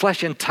flesh. The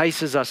flesh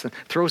entices us and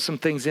throws some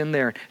things in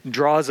there, and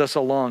draws us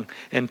along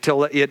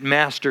until it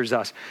masters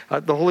us.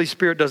 The Holy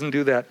Spirit doesn't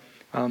do that.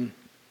 It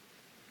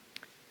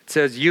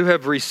says, you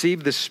have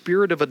received the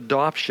Spirit of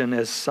adoption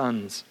as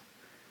sons,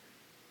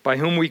 by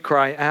whom we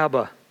cry,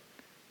 Abba,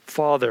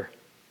 Father.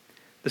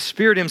 The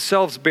Spirit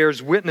Himself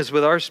bears witness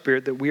with our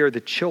spirit that we are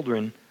the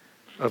children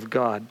of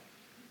God.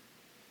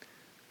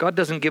 God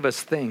doesn't give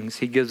us things,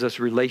 He gives us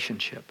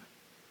relationship.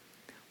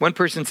 One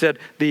person said,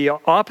 the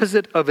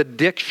opposite of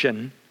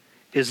addiction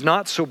is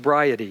not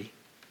sobriety,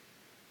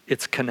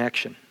 it's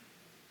connection.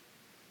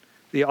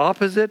 The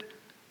opposite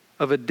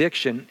of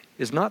addiction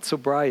is not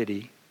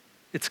sobriety,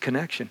 it's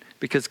connection.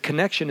 Because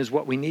connection is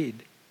what we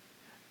need.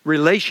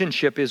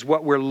 Relationship is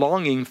what we're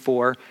longing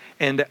for,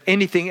 and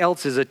anything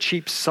else is a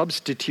cheap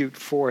substitute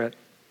for it.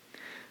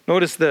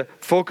 Notice the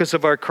focus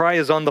of our cry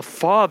is on the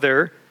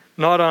Father,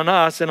 not on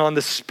us, and on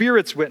the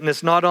Spirit's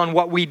witness, not on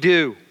what we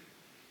do.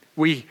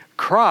 We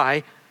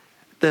cry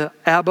the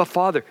Abba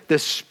Father, the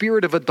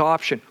Spirit of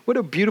adoption. What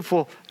a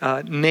beautiful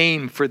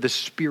name for the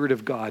Spirit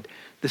of God,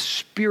 the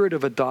Spirit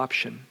of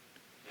adoption.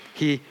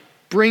 He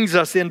brings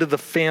us into the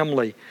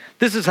family.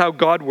 This is how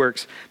God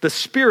works. The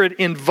Spirit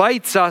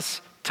invites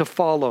us to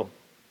follow,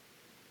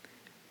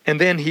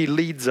 and then He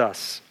leads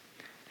us.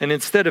 And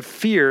instead of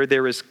fear,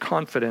 there is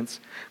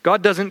confidence.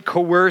 God doesn't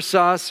coerce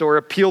us or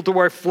appeal to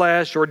our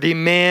flesh or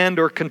demand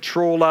or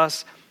control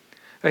us.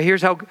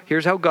 Here's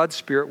how God's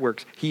Spirit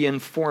works. He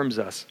informs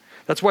us.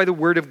 That's why the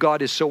Word of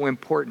God is so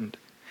important.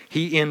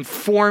 He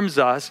informs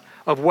us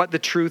of what the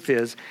truth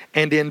is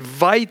and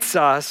invites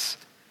us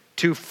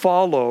to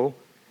follow,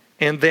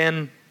 and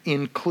then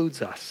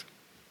includes us.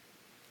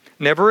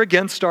 Never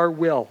against our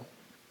will.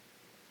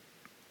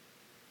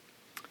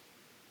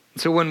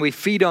 So when we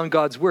feed on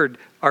God's Word,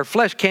 our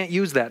flesh can't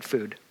use that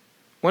food.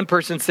 One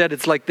person said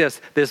it's like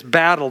this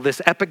battle,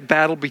 this epic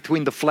battle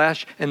between the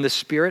flesh and the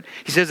Spirit.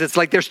 He says it's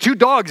like there's two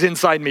dogs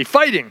inside me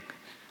fighting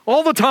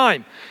all the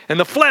time. And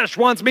the flesh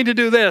wants me to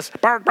do this,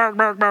 bark, bark,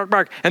 bark, bark,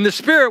 bark. And the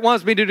Spirit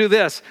wants me to do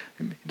this.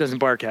 He doesn't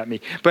bark at me,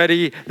 but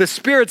the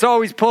Spirit's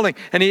always pulling.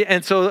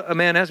 And so a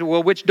man asks,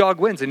 well, which dog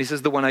wins? And he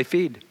says, the one I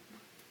feed.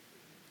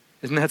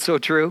 Isn't that so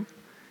true?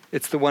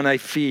 It's the one I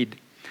feed.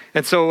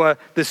 And so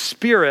the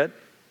Spirit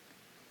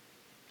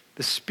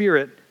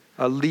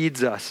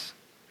leads us.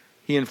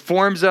 He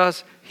informs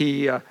us,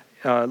 He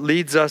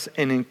leads us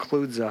and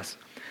includes us.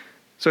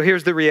 So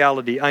here's the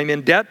reality. I'm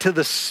in debt to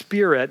the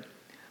Spirit,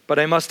 but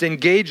I must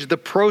engage the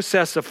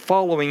process of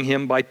following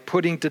Him by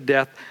putting to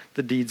death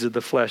the deeds of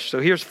the flesh. So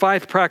here's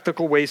 5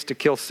 practical ways to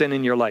kill sin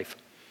in your life.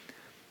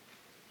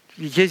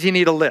 In case you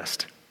need a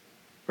list,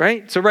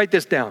 right? So write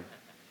this down.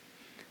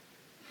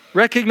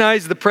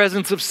 Recognize the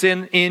presence of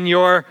sin in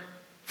your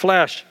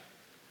flesh.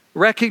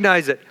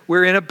 Recognize it.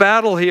 We're in a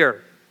battle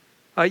here.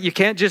 You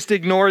can't just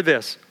ignore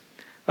this.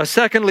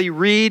 Secondly,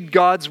 read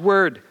God's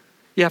Word.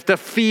 You have to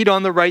feed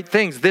on the right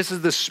things. This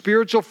is the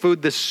spiritual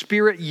food. The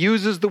Spirit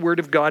uses the Word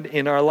of God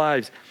in our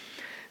lives.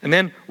 And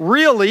then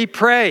really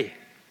pray.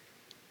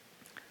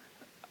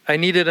 I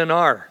needed an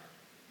R.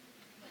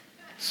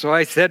 So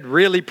I said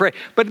really pray.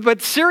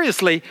 But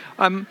seriously,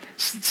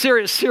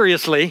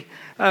 seriously,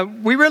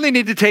 we really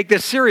need to take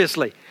this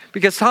seriously.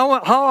 Because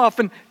how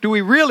often do we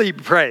really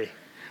pray?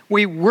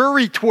 We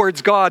worry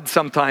towards God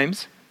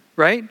sometimes,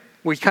 right?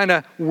 We kind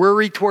of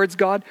worry towards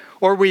God,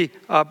 or we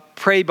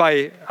pray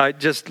by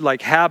just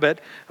like habit.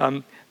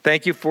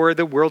 Thank you for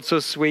the world so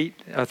sweet.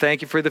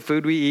 Thank you for the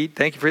food we eat.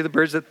 Thank you for the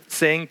birds that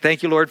sing.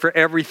 Thank you, Lord, for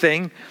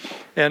everything.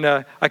 And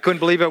I couldn't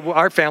believe it.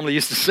 Our family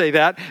used to say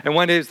that. And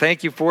one day,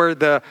 thank you for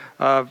the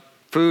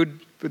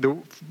food.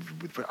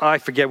 I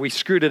forget, we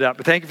screwed it up.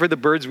 But thank you for the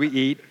birds we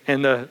eat.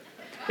 And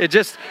it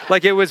just,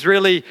 like it was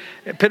really,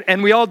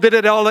 and we all did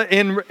it all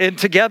in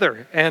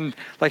together. And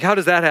like, how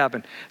does that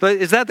happen?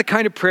 Is that the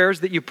kind of prayers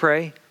that you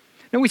pray?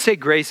 No, we say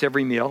grace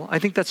every meal. I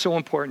think that's so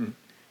important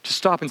to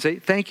stop and say,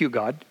 thank you,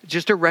 God.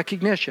 Just a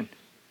recognition.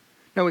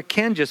 No, it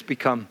can just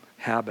become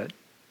habit.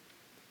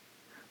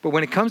 But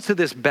when it comes to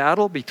this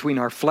battle between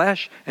our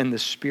flesh and the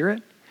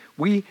Spirit,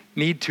 we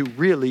need to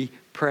really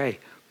pray.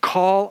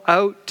 Call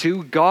out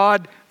to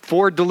God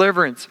for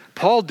deliverance.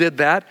 Paul did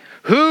that.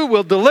 Who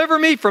will deliver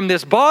me from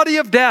this body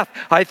of death?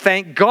 I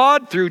thank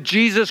God through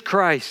Jesus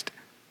Christ.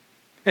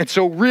 And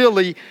so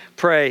really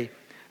pray.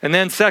 And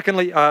then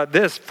secondly,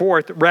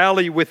 fourth,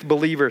 rally with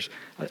believers.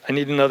 I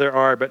need another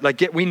R,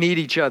 but we need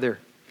each other.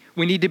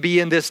 We need to be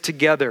in this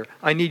together.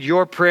 I need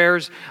your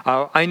prayers.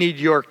 I need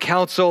your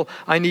counsel.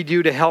 I need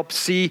you to help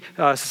see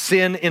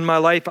sin in my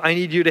life. I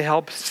need you to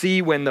help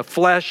see when the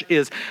flesh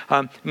is,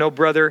 no,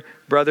 brother,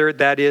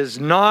 that is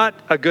not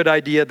a good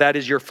idea. That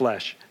is your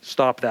flesh.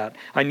 Stop that.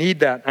 I need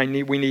that.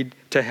 We need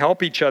to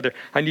help each other.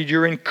 I need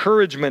your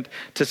encouragement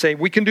to say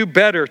we can do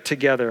better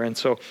together. And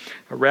so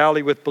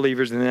rally with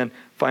believers. And then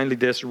finally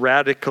this,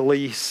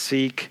 radically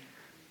seek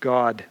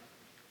God.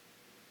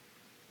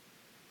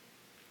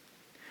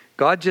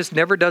 God just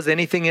never does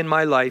anything in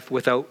my life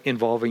without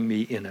involving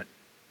me in it.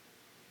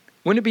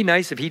 Wouldn't it be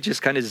nice if He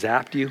just kind of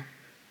zapped you?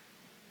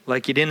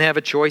 Like you didn't have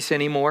a choice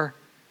anymore?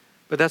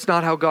 But that's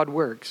not how God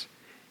works.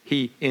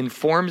 He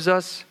informs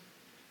us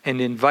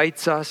and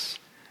invites us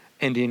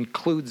and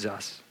includes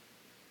us.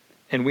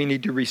 And we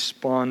need to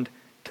respond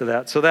to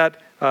that. So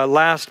that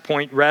last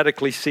point,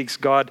 radically seeks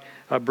God,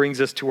 brings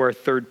us to our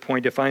third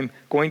point. If I'm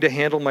going to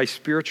handle my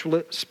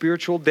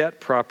spiritual debt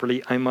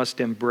properly, I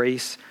must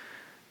embrace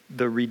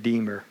the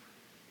Redeemer.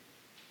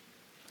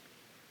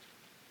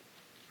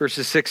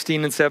 Verses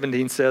 16 and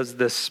 17 says,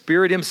 the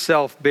Spirit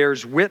Himself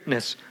bears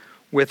witness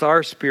with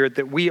our spirit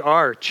that we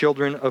are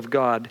children of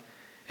God.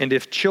 And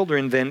if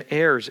children, then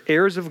heirs,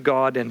 heirs of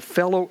God and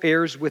fellow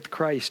heirs with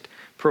Christ,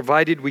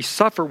 provided we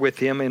suffer with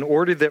Him in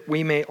order that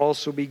we may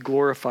also be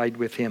glorified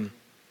with Him.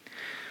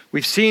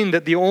 We've seen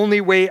that the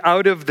only way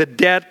out of the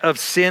debt of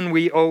sin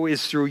we owe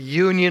is through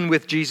union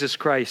with Jesus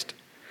Christ.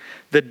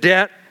 The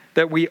debt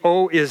that we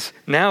owe is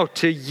now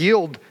to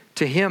yield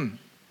to him.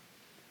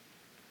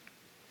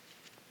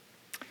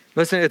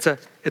 Listen,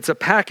 it's a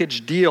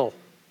package deal,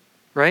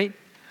 right?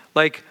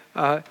 Like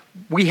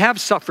we have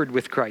suffered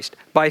with Christ.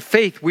 By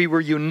faith, we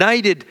were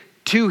united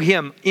to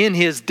him in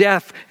his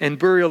death and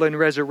burial and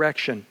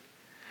resurrection.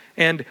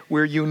 And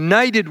we're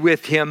united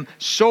with him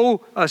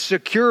so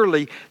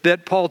securely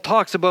that Paul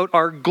talks about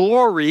our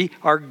glory,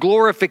 our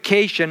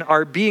glorification,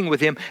 our being with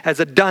him as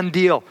a done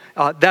deal.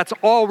 That's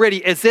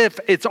already, as if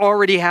it's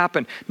already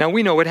happened. Now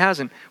we know it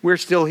hasn't. We're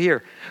still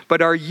here.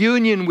 But our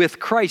union with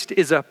Christ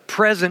is a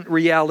present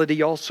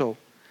reality also.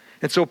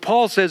 And so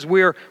Paul says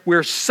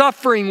we're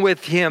suffering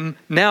with him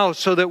now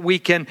so that we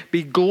can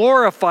be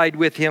glorified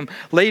with him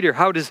later.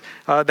 How does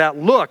that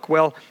look?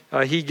 Well,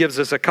 he gives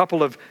us a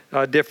couple of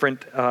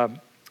different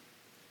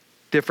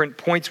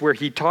points where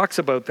he talks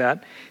about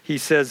that. He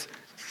says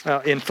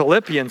in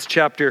Philippians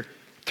chapter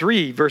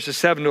 3, verses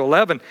 7 to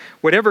 11,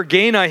 whatever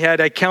gain I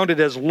had, I counted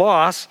as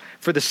loss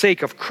for the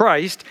sake of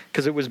Christ,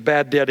 because it was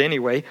bad debt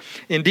anyway.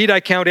 Indeed, I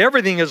count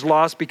everything as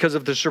loss because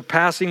of the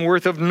surpassing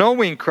worth of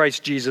knowing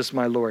Christ Jesus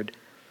my Lord.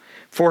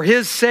 For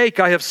his sake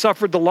I have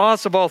suffered the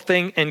loss of all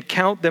things and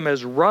count them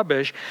as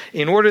rubbish,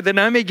 in order that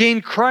I may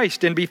gain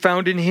Christ and be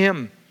found in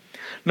him.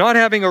 Not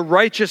having a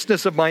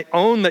righteousness of my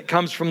own that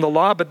comes from the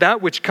law, but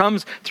that which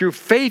comes through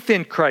faith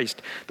in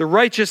Christ, the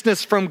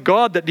righteousness from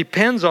God that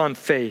depends on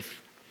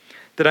faith,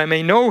 that I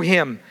may know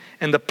him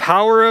and the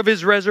power of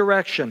his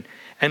resurrection,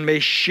 and may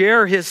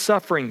share his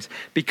sufferings,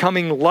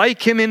 becoming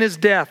like him in his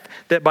death,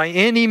 that by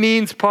any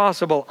means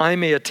possible I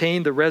may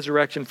attain the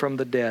resurrection from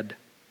the dead.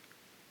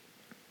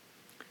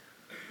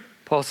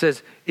 Paul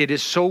says, it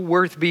is so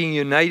worth being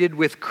united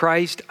with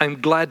Christ. I'm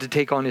glad to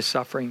take on his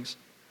sufferings.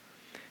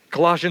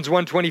 Colossians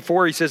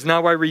 1:24, he says,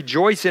 now I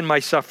rejoice in my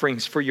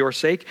sufferings for your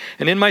sake,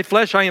 and in my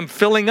flesh I am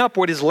filling up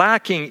what is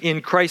lacking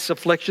in Christ's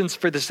afflictions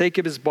for the sake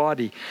of his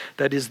body,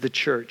 that is the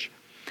church.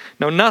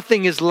 Now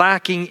nothing is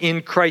lacking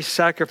in Christ's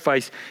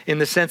sacrifice in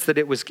the sense that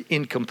it was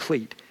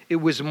incomplete. It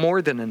was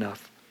more than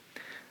enough.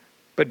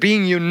 But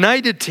being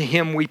united to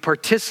him, we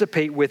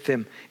participate with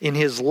him in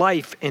his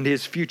life and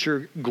his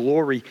future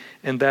glory,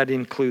 and that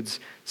includes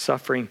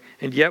suffering.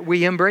 And yet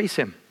we embrace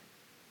him.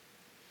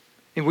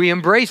 And we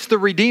embrace the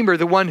Redeemer,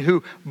 the one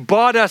who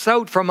bought us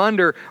out from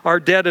under our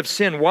debt of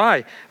sin.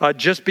 Why?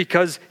 Just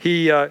because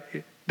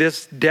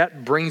this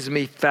debt brings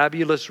me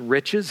fabulous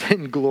riches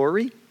and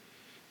glory?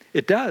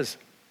 It does.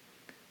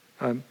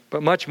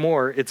 But much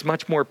more, it's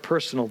much more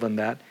personal than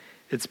that.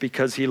 It's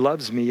because he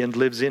loves me and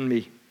lives in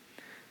me.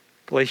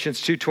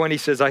 Galatians 2:20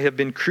 says, I have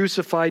been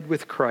crucified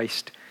with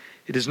Christ.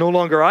 It is no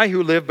longer I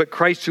who live, but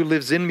Christ who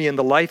lives in me. And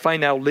the life I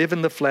now live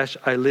in the flesh,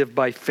 I live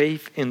by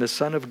faith in the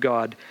Son of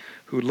God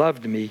who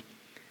loved me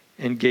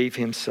and gave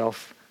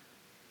himself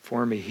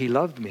for me. He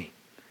loved me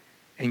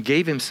and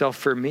gave himself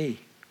for me.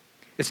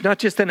 It's not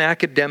just an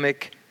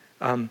academic,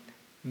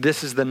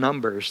 this is the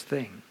numbers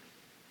thing.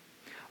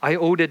 I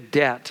owed a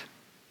debt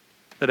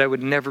that I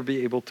would never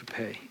be able to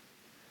pay.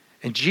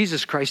 And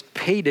Jesus Christ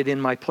paid it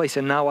in my place,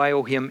 and now I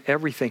owe him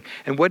everything.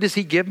 And what does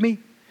he give me?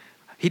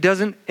 He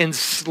doesn't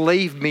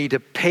enslave me to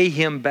pay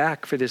him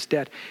back for this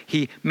debt.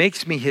 He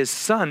makes me his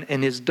son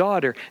and his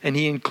daughter, and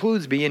he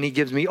includes me, and he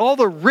gives me all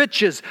the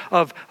riches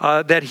of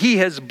that he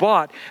has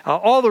bought,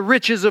 all the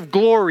riches of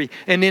glory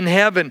and in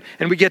heaven,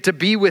 and we get to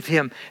be with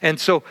him. And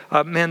so,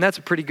 man, that's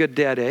a pretty good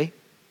debt, eh?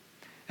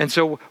 And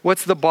so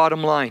what's the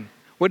bottom line?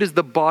 What is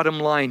the bottom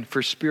line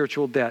for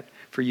spiritual debt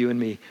for you and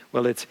me?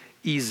 Well, it's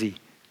easy.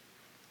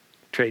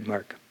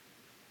 Trademark.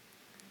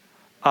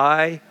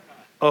 I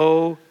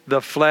owe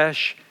the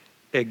flesh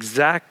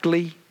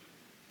exactly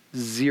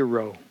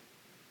 0.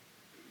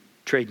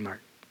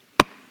 Trademark.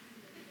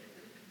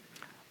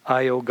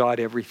 I owe God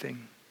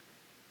everything.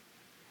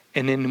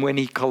 And then when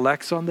he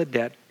collects on the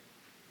debt,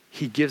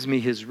 he gives me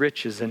his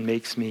riches and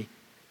makes me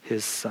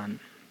his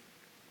son.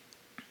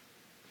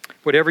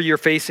 Whatever you're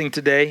facing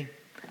today,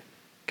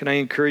 can I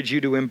encourage you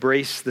to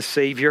embrace the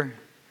Savior,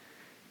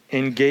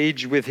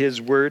 engage with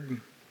his word,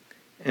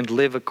 and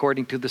live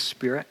according to the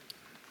Spirit?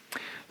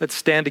 Let's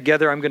stand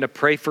together. I'm going to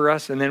pray for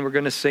us, and then we're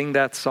going to sing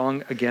that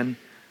song again.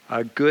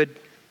 Good,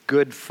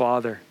 good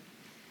Father.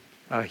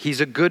 He's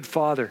a good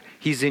Father.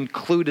 He's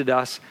included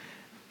us.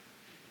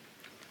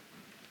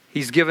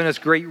 He's given us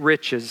great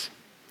riches.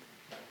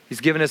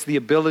 He's given us the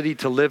ability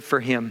to live for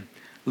him.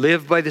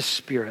 Live by the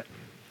Spirit.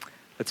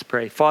 Let's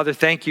pray. Father,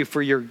 thank you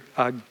for your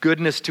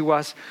goodness to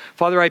us.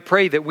 Father, I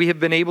pray that we have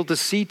been able to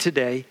see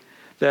today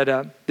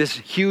that this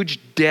huge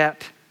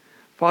debt,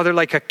 Father,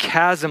 like a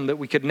chasm that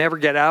we could never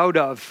get out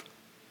of.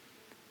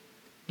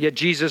 Yet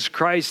Jesus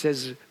Christ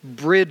has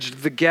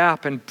bridged the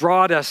gap and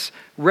brought us,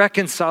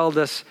 reconciled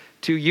us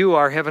to you,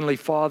 our Heavenly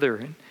Father.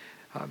 And,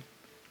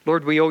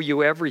 Lord, we owe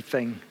you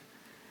everything.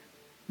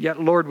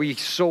 Yet, Lord, we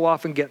so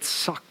often get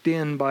sucked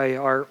in by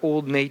our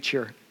old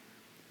nature.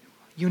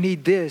 You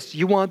need this.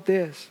 You want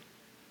this.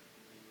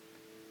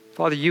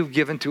 Father, you've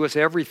given to us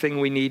everything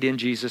we need in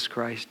Jesus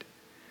Christ.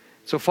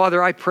 So,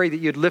 Father, I pray that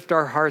you'd lift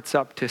our hearts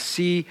up to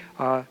see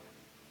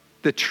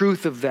the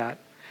truth of that.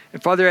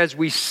 And Father, as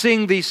we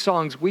sing these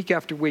songs week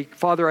after week,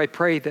 Father, I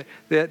pray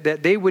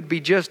that they would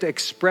be just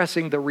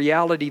expressing the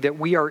reality that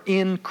we are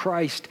in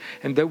Christ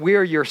and that we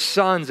are your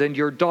sons and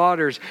your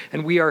daughters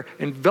and we are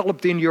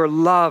enveloped in your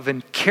love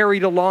and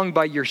carried along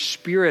by your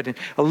Spirit and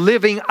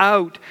living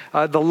out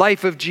the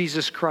life of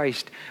Jesus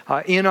Christ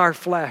in our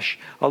flesh,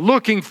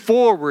 looking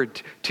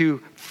forward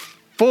to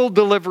full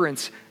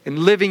deliverance and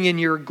living in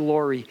your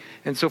glory.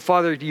 And so,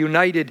 Father,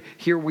 united,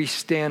 here we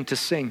stand to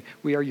sing.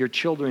 We are your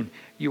children.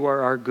 You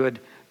are our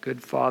good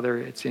Father.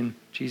 It's in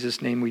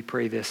Jesus' name we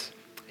pray this.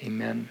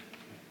 Amen.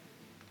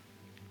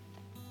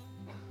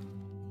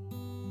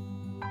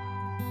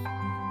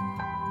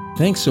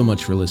 Thanks so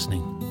much for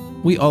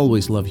listening. We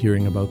always love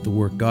hearing about the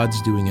work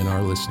God's doing in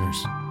our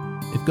listeners.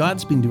 If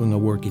God's been doing a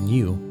work in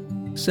you,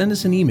 send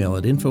us an email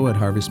at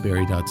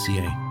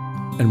info@harvestbarry.ca.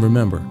 And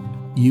remember,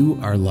 you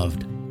are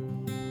loved.